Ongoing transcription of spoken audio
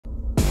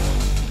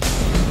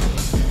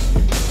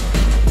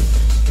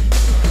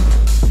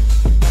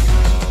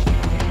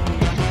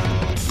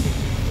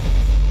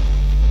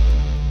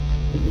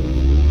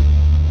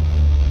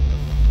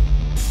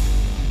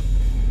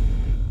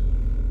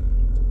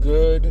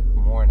Good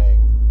morning.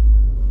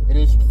 It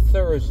is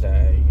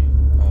Thursday,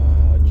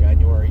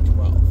 January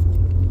 12th,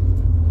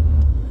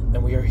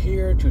 and we are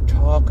here to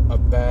talk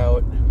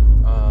about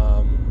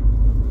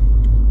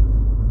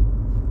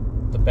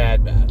The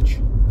Bad Batch.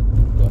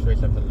 The most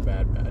recent episode of The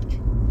Bad Batch,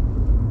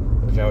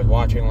 which I was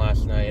watching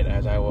last night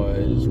as I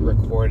was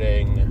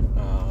recording,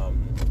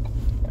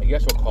 I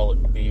guess we'll call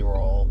it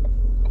B-roll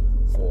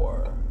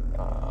for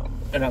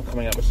an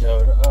upcoming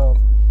episode of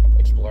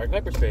Exploring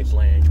Hyperspace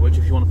Lanes, which,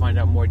 if you want to find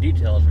out more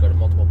details, go to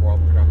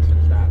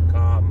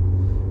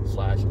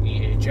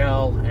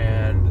multipleworldproductions.com/EHL,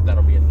 and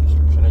that'll be in the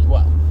description as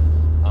well.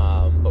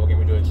 But we're going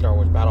to be doing Star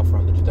Wars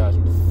Battlefront, the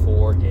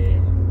 2004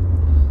 game,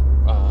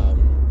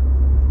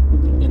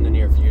 in the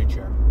near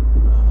future,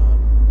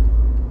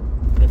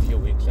 in a few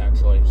weeks,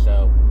 actually.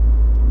 So,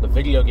 the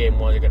video game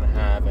one, you're going to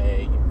have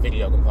a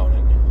video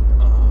component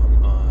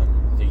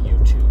on the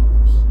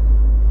YouTubes,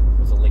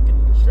 with a link in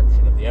the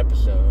description of the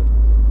episode,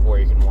 where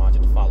you can watch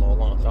it to follow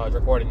along. So I was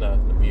recording the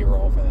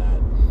B-roll for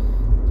that,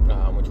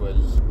 which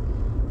was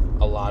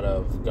a lot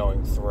of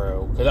going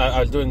through, because I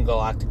was doing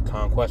Galactic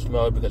Conquest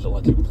mode, because it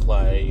lets you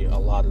play a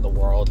lot of the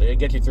world. It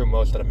gets you through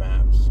most of the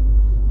maps,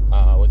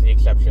 with the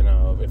exception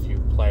of, if you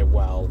play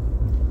well,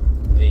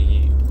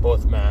 I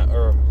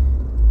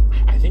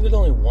think there's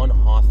only one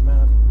Hoth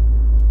map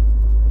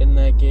in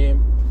that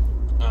game,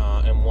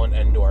 and one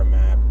Endor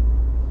map.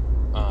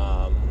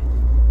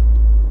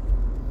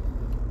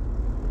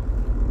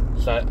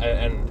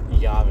 And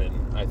Yavin,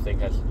 I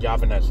think,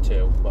 Yavin has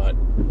two, but,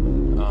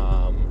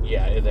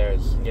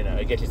 there's,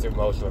 it gets you through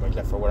most of them,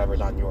 except for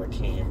whatever's on your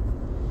team.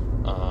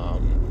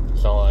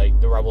 So, like,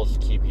 the Rebels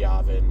keep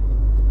Yavin,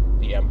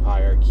 the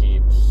Empire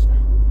keeps,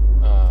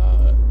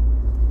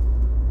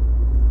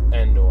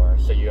 Endor,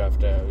 so you have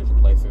to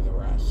play through the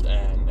rest,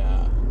 and,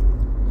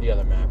 the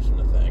other maps in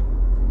the thing.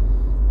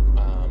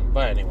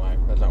 But anyway,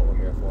 that's not what we're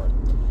here for.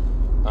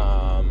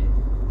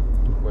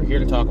 We're here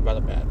to talk about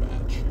The Bad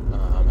Batch,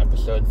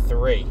 episode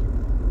 3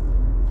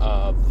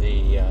 of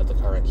the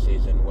current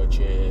season, which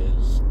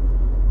is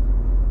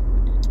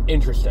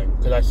interesting,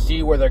 because I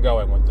see where they're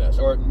going with this,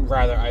 or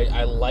rather,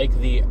 I like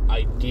the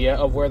idea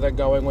of where they're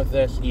going with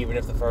this, even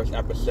if the first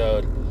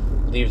episode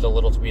leaves a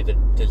little to be the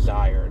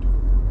desired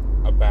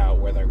about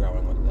where they're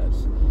going with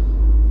this.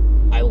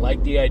 I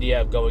like the idea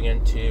of going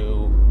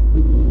into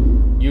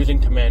using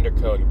Commander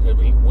Cody, because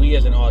we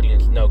as an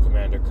audience know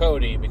Commander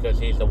Cody because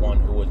he's the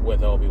one who was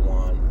with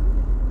Obi-Wan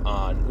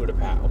on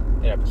Utapau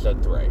in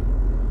episode 3.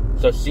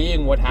 So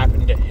seeing what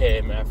happened to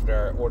him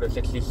after Order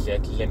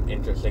 66 is an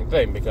interesting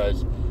thing,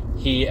 because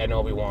he and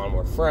Obi-Wan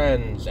were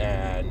friends,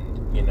 and,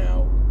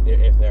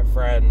 if they're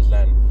friends,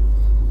 then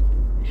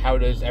how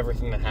does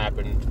everything that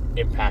happened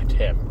impact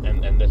him?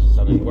 And this is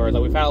something where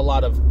we've had a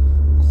lot of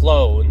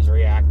clones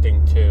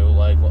reacting to,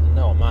 like, well,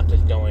 no, I'm not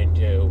just going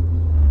to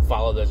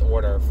follow this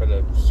order for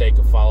the sake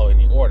of following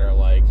the order.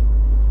 Like,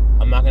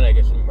 I'm not going to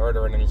just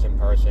murder an innocent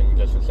person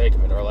just for the sake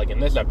of it. Or, like, in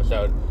this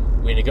episode,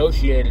 we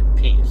negotiated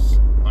peace.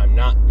 I'm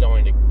not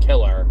going to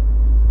kill her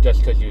just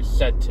because you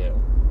said to.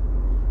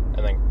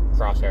 And then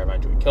Crosshair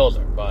eventually kills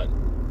her. But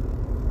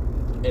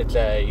it's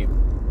an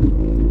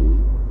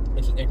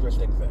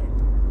interesting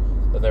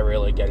thing that they're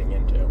really getting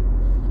into.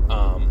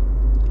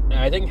 And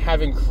I think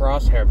having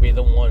Crosshair be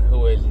the one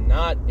who is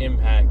not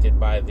impacted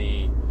by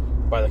the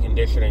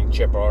conditioning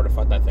chip, or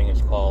whatever that thing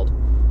is called,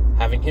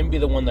 having him be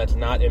the one that's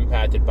not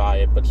impacted by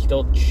it, but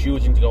still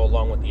choosing to go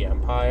along with the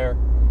Empire,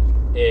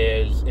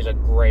 is a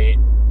great,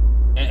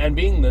 and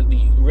being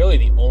really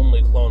the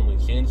only clone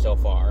we've seen so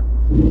far,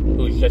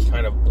 who's just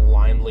kind of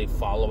blindly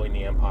following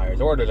the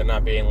Empire's orders and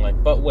not being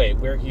like, but wait,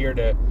 we're here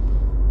to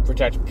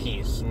protect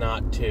peace,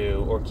 not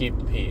to, or keep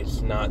the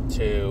peace, not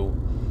to,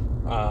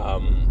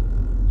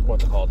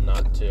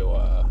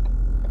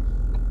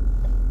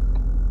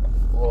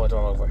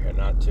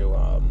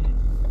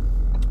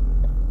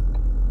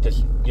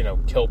 just,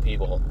 kill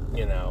people,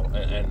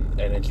 and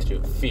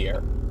institute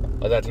fear.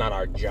 But that's not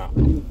our job.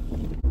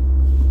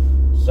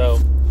 So,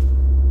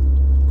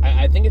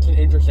 I think it's an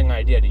interesting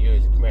idea to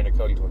use Commander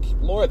Cody to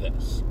explore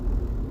this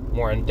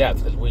more in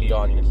depth, because we, the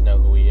audience, know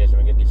who he is,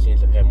 and we get these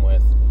scenes of him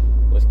with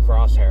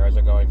Crosshair as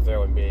they're going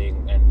through and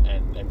being,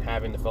 and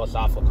having the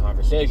philosophical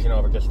conversation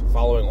over just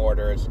following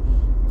orders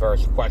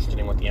versus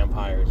questioning what the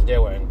Empire is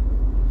doing.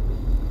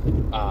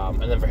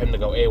 And then for him to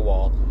go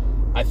AWOL.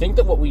 I think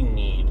that what we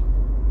need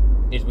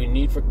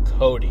for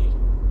Cody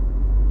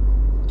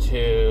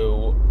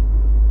to...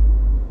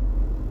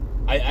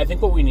 I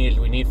think what we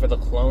need for the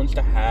clones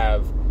to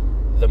have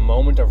the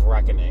moment of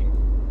reckoning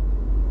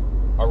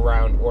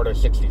around Order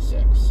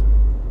 66.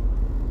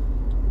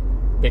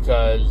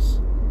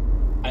 Because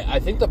I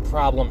think the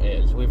problem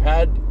is, we've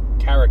had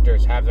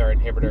characters have their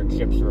inhibitor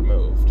chips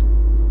removed.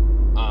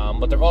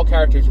 But they're all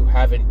characters who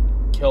haven't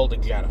killed a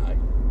Jedi.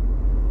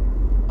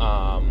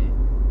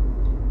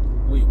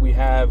 We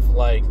have,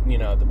 like,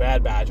 the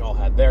Bad Batch all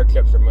had their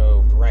chips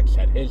removed. Rex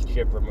had his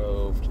chip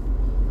removed.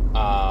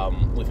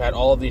 We've had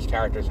all of these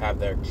characters have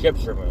their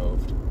chips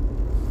removed.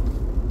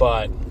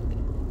 But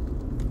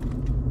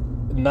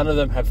none of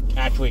them have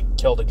actually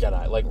killed a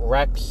Jedi. Like,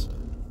 Rex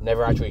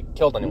never actually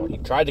killed anyone. He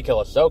tried to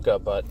kill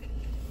Ahsoka, but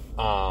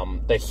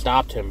they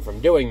stopped him from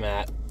doing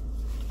that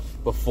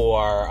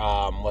before,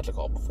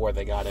 before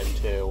they got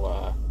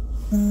into,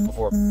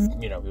 before,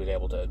 he was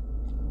able to,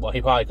 well,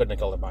 he probably couldn't have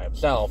killed her by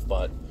himself,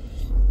 but,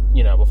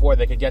 before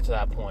they could get to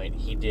that point,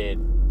 he did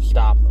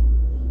stop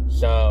them.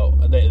 So,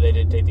 they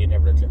did take the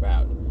inhibitor chip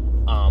out.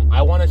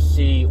 I want to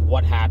see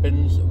what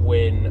happens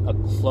when a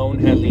clone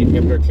has the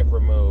inhibitor chip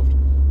removed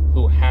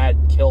who had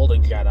killed a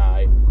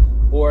Jedi,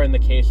 or in the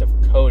case of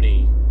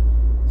Cody,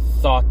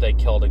 thought they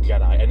killed a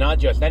Jedi, and not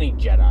just any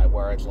Jedi,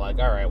 where it's like,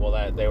 alright,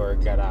 well, they were a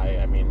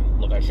Jedi, I mean,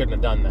 look, I shouldn't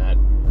have done that,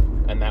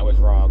 and that was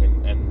wrong,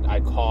 and I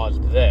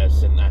caused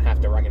this, and I have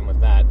to reckon with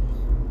that.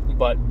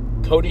 But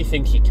Cody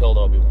thinks he killed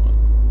Obi-Wan.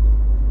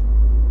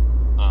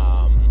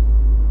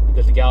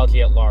 Because the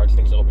galaxy at large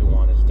thinks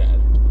Obi-Wan is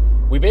dead.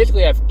 We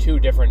basically have two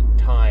different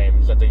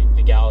times that the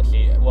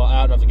galaxy, well, I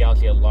don't know if the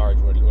galaxy at large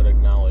would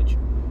acknowledge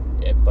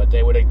it, but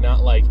they would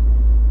acknowledge,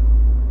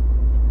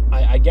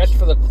 I guess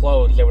for the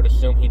clones, they would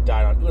assume he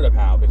died on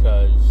Utapau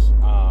because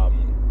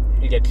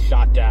he gets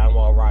shot down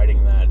while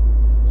riding that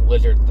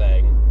lizard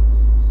thing,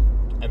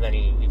 and then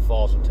he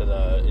falls into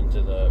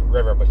the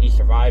river, but he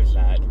survives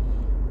that.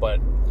 But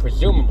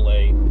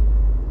presumably,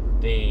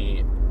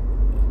 the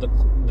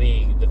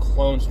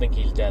clones think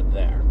he's dead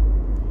there.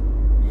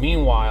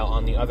 Meanwhile,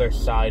 on the other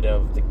side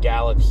of the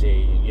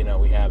galaxy,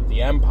 we have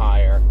the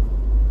Empire,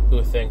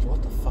 who thinks,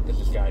 what the fuck is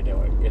this guy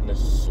doing in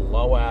this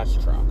slow-ass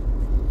truck?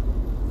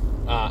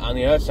 On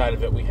the other side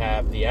of it, we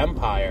have the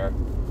Empire,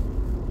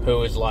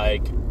 who is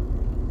like,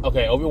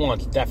 okay,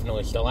 Obi-Wan's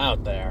definitely still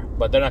out there,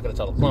 but they're not going to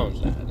tell the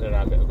clones that. They're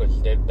not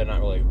because they're not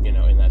really,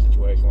 in that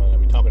situation where they're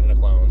going to be talking to the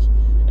clones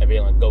and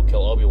being like, go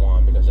kill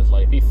Obi-Wan, because it's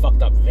like, if he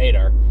fucked up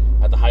Vader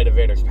at the height of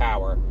Vader's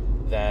power,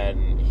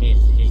 then he's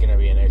going to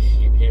be an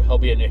issue. He'll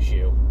be an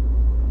issue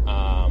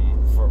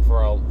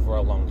for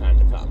a long time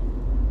to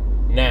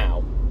come.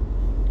 Now,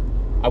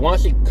 I want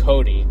to see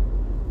Cody,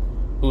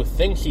 who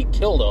thinks he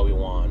killed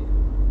Obi-Wan,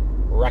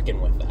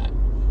 reckon with that.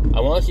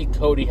 I want to see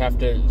Cody have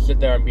to sit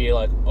there and be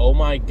like, oh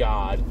my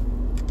god,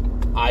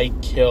 I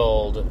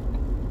killed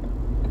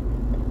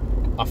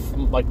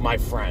my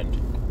friend.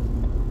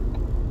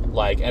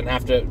 And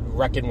have to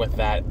reckon with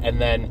that, and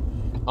then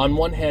on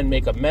one hand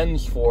make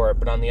amends for it,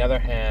 but on the other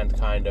hand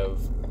kind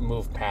of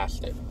move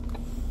past it.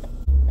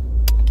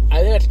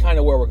 I think that's kind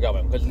of where we're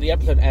going, because the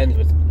episode ends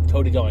with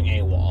Cody going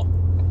AWOL.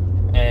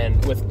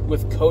 And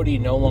with Cody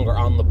no longer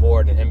on the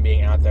board and him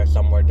being out there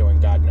somewhere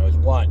doing God knows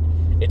what,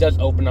 it does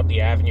open up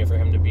the avenue for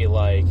him to be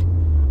like,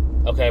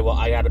 okay, well,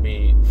 I gotta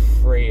be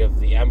free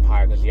of the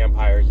Empire, because the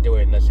Empire is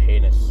doing this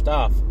heinous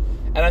stuff.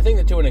 And I think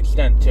that to an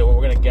extent, too, what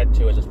we're going to get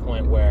to is this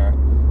point where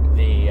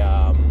the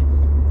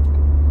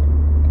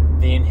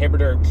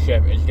inhibitor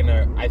chip is going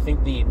to, I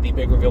think the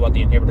big reveal about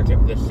the inhibitor chip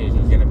this season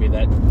is going to be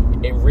that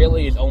it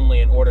really is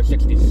only an Order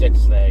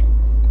 66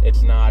 thing.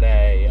 It's not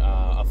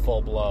a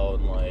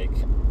full-blown,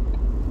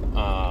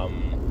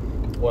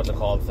 what's it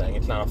called thing?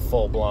 It's not a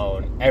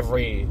full-blown,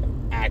 every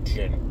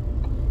action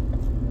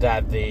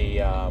that the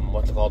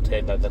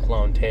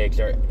clone takes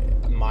are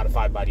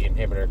modified by the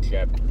inhibitor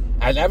chip,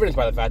 as evidenced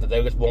by the fact that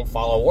they just won't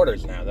follow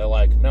orders now. They're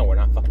like, no, we're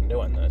not fucking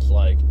doing this.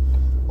 Like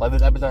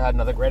this episode had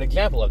another great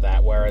example of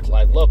that, where it's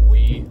like, look,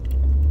 we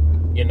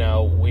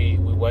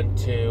went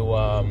to,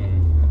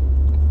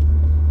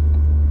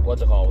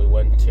 what's it called? We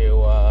went to,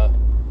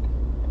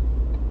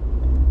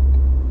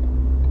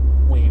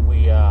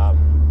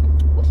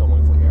 what's the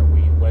one for here?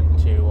 We went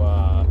to,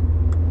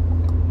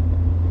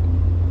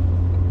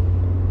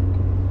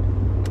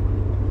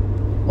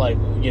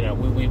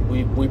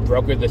 we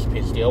brokered this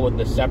peace deal with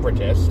the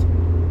Separatists,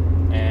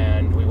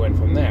 and we went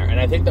from there. And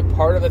I think that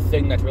part of the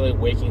thing that's really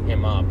waking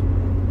him up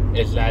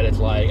is that it's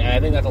like, and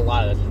I think that's a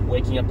lot of this, is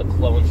waking up the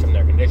clones from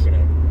their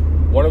conditioning.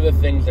 One of the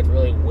things that's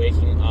really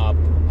waking up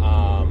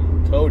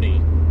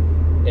Cody,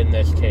 in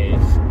this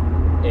case,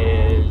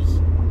 is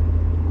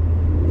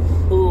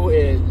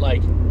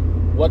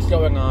what's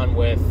going on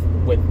with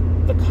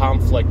the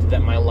conflict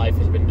that my life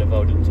has been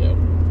devoted to.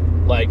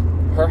 Like,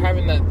 her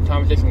having that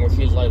conversation where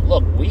she's like,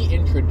 look, we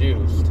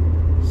introduced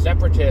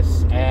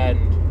Separatists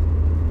and,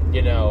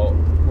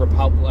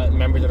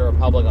 members of the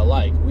Republic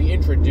alike. We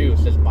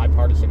introduced this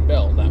bipartisan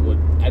bill that would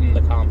end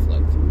the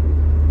conflict.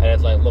 And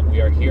it's like, look,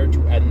 we are here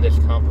to end this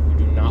conflict. We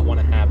do not want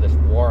to have this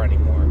war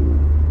anymore.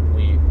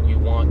 We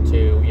want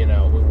to, we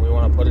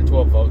want to put it to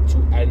a vote to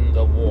end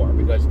the war,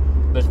 because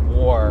this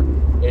war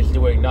is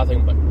doing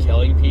nothing but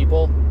killing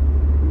people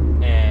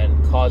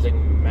and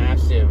causing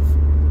massive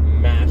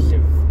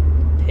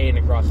pain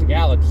across the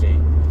galaxy.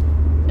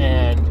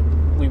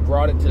 And we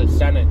brought it to the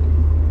Senate,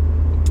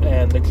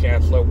 and the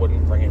Chancellor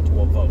wouldn't bring it to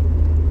a vote.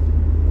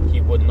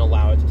 He wouldn't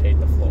allow it to take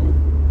the floor.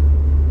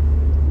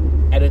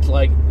 And it's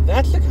like,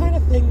 that's the kind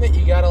of thing that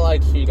you gotta,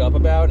 speak up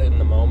about in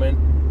the moment.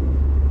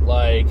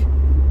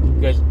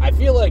 Because I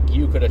feel like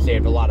you could have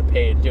saved a lot of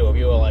pain, too, if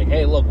you were like,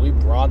 hey, look, we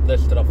brought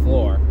this to the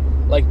floor.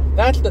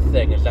 That's the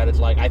thing, is that it's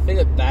like, I think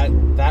that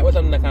was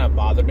something that kind of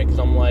bothered me, because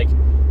I'm like,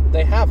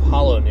 they have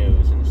Holo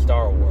News in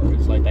Star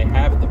Wars. They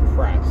have the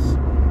press.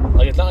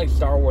 Like, it's not like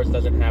Star Wars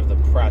doesn't have the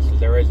press, because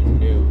there is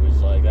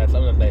news. Like, that's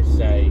something that they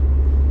say.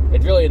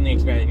 It's really in the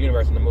expanded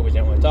universe, and the movies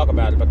don't really talk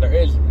about it, but there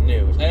is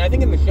news. And I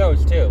think in the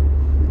shows, too,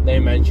 they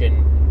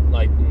mention,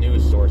 like,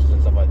 news sources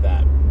and stuff like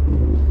that.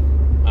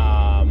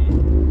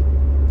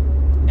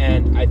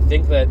 And I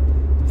think that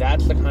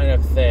that's the kind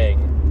of thing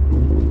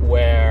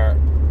where,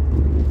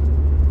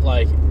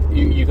 like,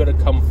 you could have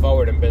come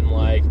forward and been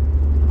like,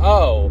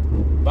 oh,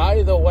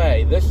 by the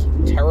way, this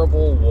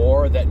terrible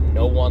war that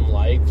no one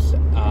likes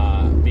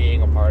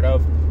being a part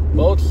of,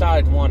 both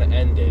sides want to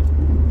end it,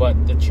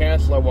 but the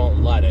Chancellor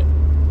won't let it.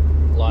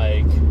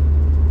 Like,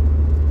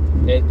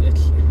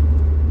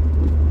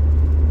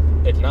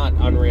 it's not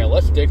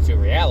unrealistic to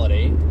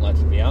reality,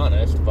 let's be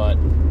honest, but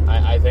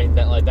I think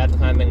that, like, that's the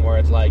kind of thing where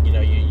it's like, you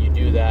know, you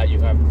do that, you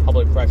have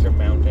public pressure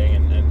mounting,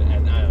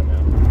 and I don't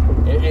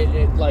know.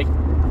 It like,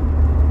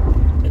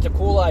 it's a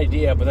cool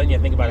idea, but then you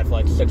think about it for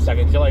like 6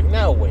 seconds, you're like,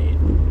 no, wait.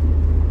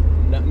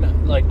 No,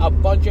 like, a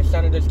bunch of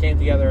senators came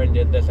together and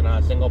did this, and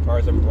not a single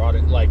person brought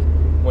it, like,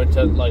 went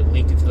to, like,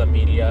 leaked it to the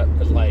media,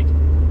 because, like,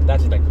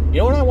 that's the thing. You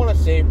know what I want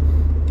to see?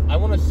 I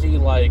want to see,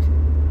 like,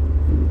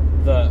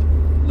 the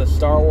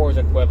Star Wars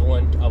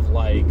equivalent of,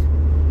 like,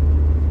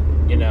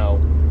 you know,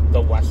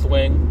 the West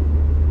Wing.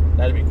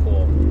 That'd be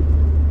cool.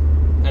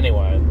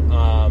 Anyway,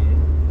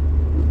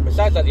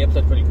 besides that, the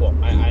episode's pretty cool.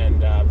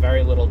 And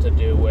very little to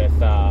do with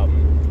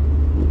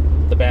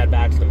the Bad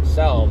Batch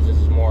themselves. This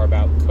is more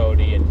about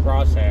Cody and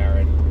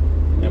Crosshair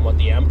and what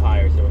the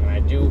Empire's doing. And I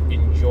do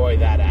enjoy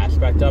that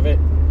aspect of it.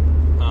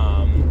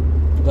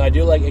 But I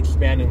do like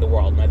expanding the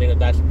world. And I think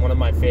that's one of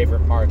my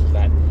favorite parts, is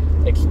that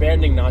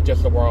expanding not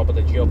just the world, but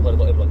the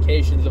geopolitical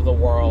implications of the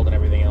world and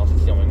everything else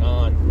that's going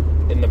on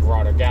in the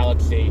broader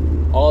galaxy.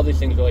 All of these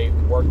things really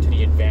work to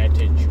the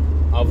advantage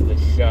of the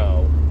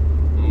show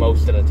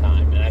most of the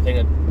time. And I think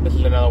that this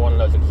is another one of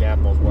those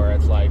examples where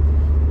it's like,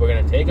 we're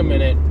going to take a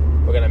minute,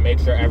 we're going to make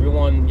sure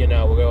everyone, you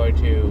know, we're going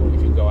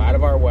to go out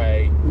of our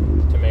way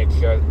to make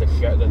sure that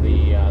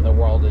the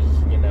world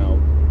is, you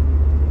know,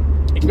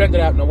 expanded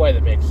out in a way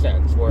that makes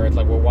sense, where it's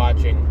like we're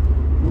watching,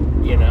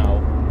 you know,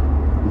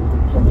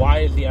 why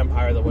is the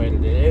Empire the way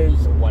that it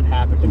is, what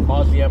happened to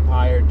cause the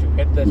Empire to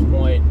hit this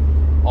point.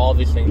 All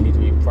these things need to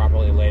be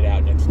properly laid out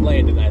and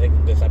explained, and I think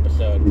that this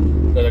episode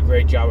does a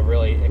great job of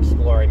really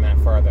exploring that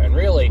further. And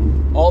really,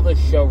 all this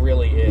show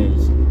really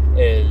is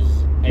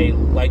a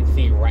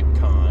lengthy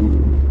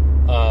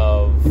retcon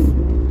of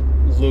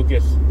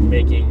Lucas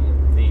making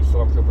the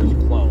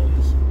Stormtroopers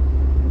clones.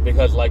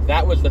 Because, like,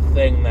 that was the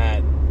thing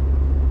that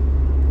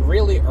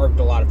really irked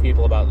a lot of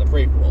people about the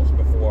prequels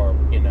before,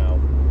 you know,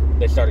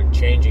 they started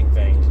changing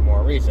things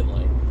more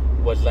recently,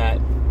 was that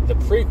the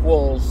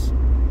prequels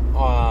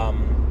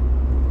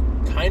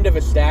kind of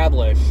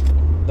established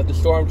that the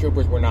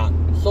Stormtroopers were not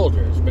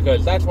soldiers,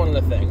 because that's one of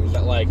the things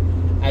that, like,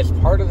 as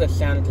part of the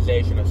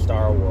sanitization of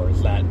Star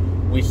Wars that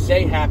we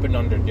say happened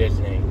under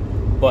Disney,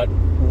 but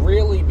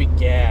really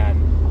began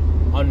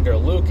under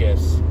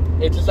Lucas,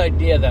 it's this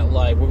idea that,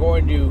 like, we're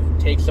going to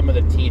take some of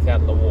the teeth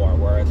out of the war,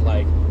 where it's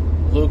like,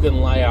 Luke and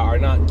Leia are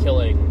not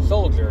killing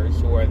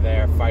soldiers who are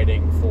there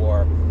fighting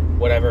for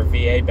whatever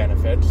VA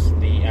benefits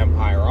the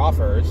Empire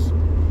offers.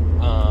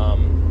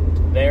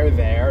 They're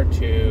there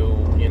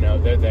to, you know,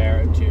 they're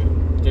there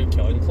to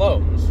killing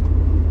clones.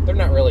 They're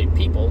not really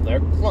people,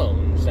 they're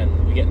clones,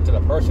 and we get into the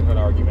personhood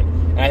argument.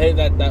 And I think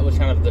that was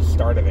kind of the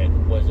start of it,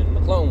 was in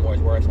the Clone Wars,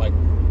 where it's like,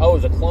 oh,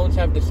 the clones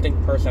have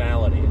distinct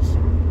personalities.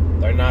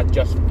 They're not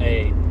just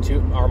a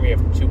army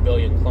of 2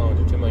 billion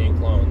clones or 2 million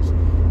clones.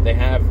 They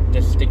have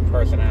distinct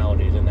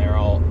personalities, and they're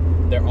all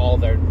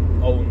their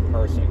own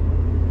person.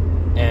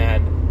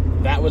 And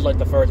that was like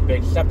the first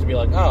big step to be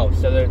like, oh,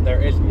 so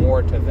there is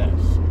more to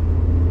this.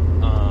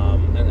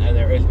 And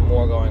there is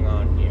more going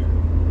on here.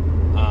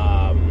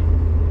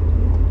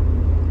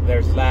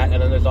 There's that,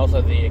 and then there's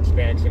also the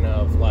expansion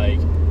of, like,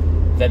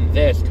 then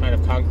this kind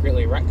of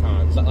concretely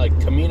retcons. Like,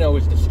 Kamino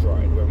is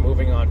destroyed. We're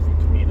moving on from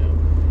Kamino.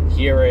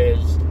 Here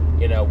is,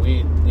 you know,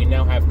 we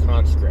now have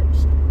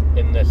conscripts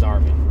in this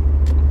army.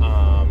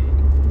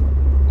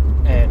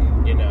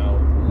 And, you know,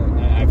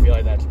 I feel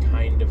like that's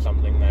kind of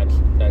something that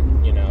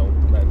you know,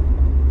 that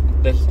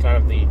this is kind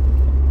of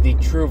the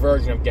true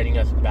version of getting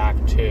us back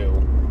to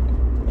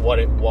what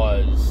it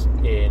was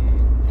in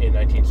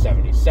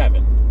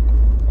 1977.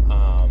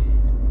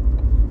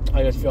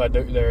 I just feel like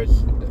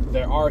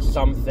there are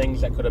some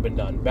things that could have been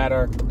done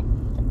better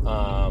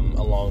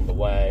along the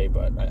way,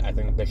 but I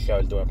think this show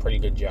is doing a pretty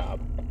good job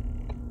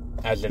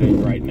as it is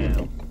right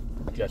now,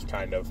 just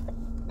kind of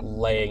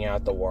laying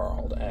out the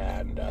world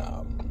and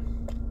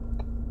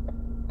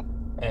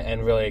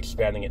really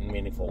expanding it in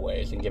meaningful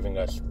ways and giving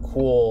us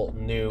cool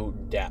new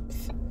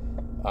depth,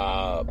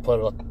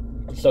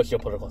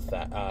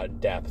 sociopolitical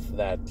depth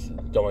that's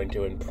going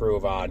to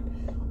improve on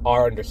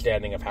our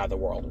understanding of how the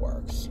world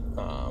works.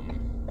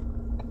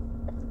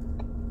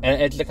 And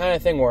it's the kind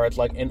of thing where it's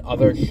like in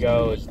other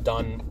shows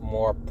done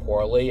more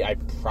poorly, I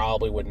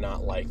probably would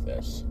not like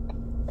this.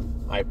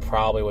 I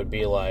probably would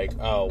be like,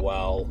 oh,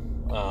 well,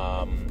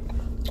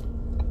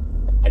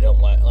 I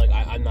don't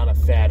I'm not a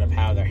fan of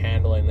how they're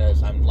handling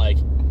this. I'm like,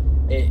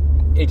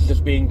 it's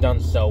just being done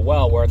so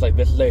well, where it's like,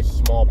 this is a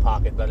small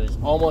pocket that is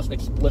almost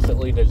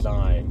explicitly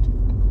designed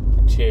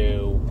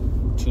to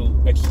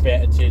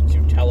expand, to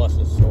tell us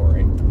the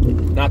story.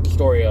 Not the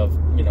story of,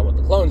 what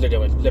the clones are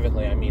doing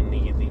specifically. I mean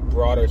the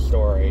broader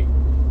story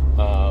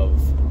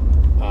of,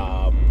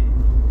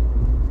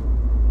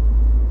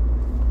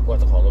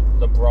 what's it called?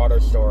 The broader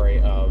story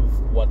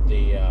of what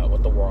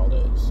the world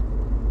is,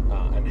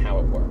 and how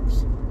it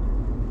works.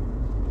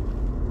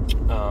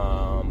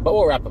 But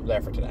we'll wrap up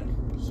there for today.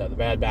 So The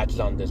Bad Batch is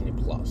on Disney+.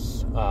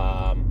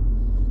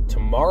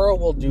 Tomorrow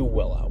we'll do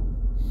Willow.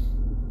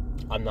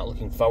 I'm not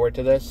looking forward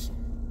to this.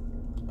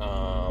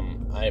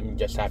 I'm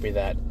just happy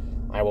that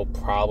I will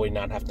probably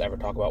not have to ever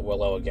talk about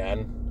Willow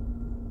again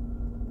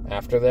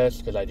after this,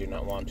 because I do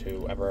not want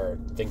to ever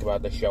think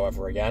about this show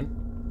ever again.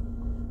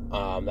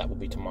 That will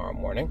be tomorrow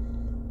morning.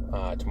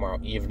 Tomorrow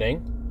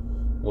evening,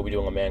 we'll be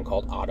doing A Man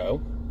Called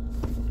Otto.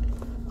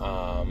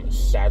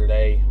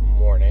 Saturday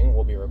morning,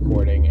 we'll be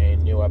recording a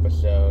new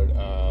episode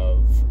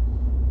of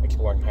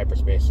Exploring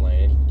Hyperspace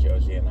Lane,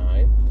 Josie and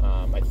I.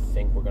 I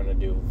think we're going to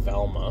do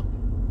Velma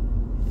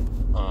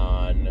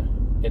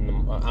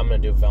I'm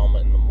going to do Velma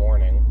in the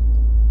morning,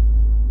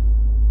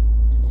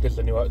 because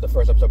the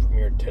first episode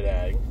premiered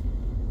today,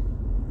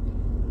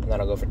 and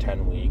that'll go for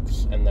 10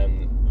 weeks, and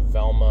then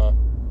Velma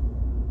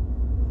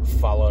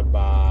followed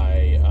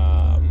by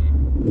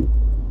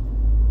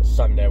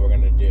Sunday we're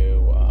going to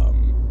do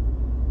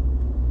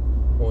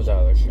what was that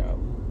other show?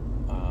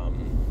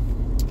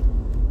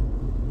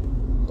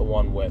 The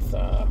one with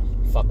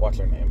what's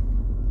her name?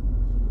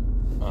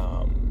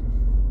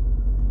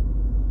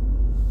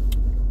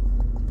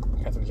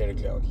 Catherine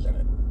Zeta-Jones is in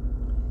it.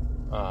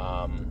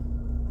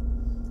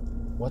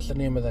 What's the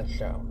name of that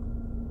show?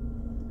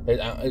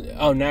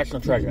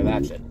 National Treasure,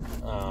 that's it.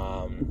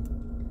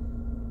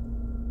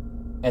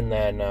 And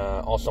then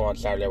also on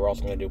Saturday we're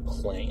also going to do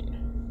Plane,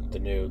 the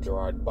new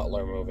Gerard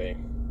Butler movie,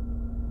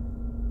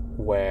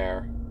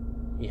 where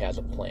he has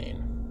a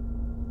plane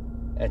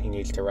and he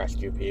needs to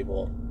rescue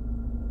people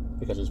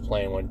because his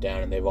plane went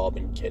down and they've all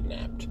been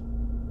kidnapped.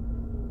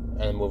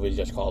 And the movie is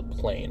just called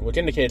Plane, which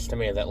indicates to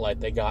me that,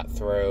 they got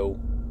through,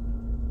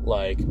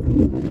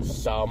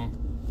 some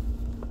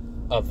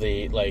of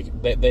the,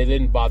 they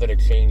didn't bother to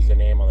change the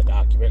name on the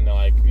document.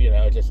 And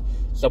they're just,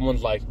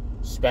 someone's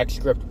spec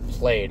script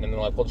Plane, and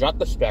they're we'll drop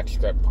the spec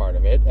script part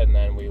of it, and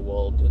then we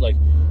will,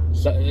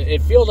 so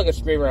it feels like a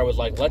screamer. I was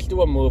let's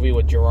do a movie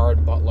with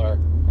Gerard Butler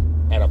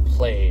and a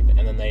plane,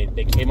 and then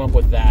they came up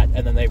with that,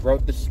 and then they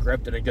wrote the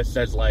script, and it just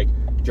says,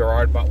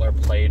 Gerard Butler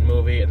Plane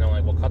movie, and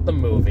they're we'll cut the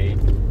movie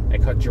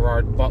and cut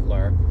Gerard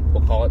Butler,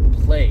 we'll call it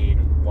Plane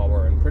while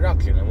we're in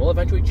production, and we'll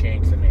eventually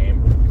change the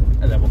name,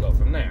 and then we'll go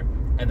from there.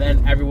 And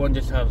then everyone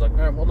just has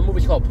alright, well, the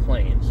movie's called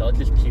Plane, so let's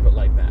just keep it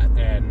like that.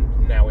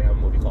 And now we have a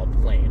movie called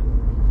Plane,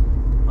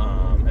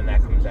 and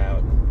that comes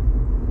out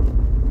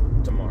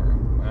tomorrow.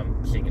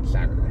 I'm seeing it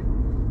Saturday.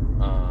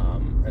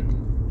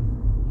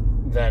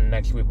 And then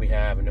next week we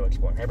have a new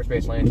Exploring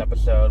Hyperspace Lanes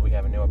episode. We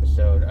have a new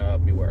episode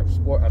of Beware of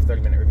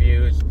 30-minute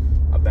reviews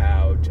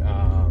about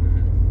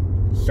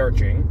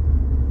Searching,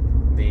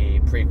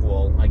 the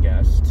prequel, I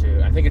guess,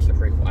 I think it's the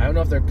prequel. I don't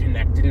know if they're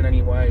connected in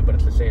any way, but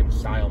it's the same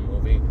style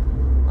movie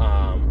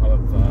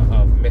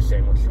of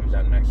Missing, which comes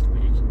out next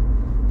week.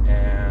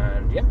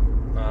 And yeah,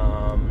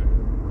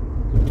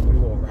 we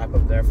will wrap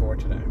up there for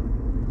today.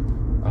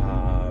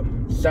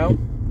 So,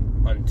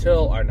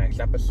 until our next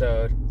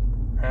episode,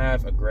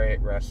 have a great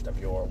rest of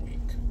your week.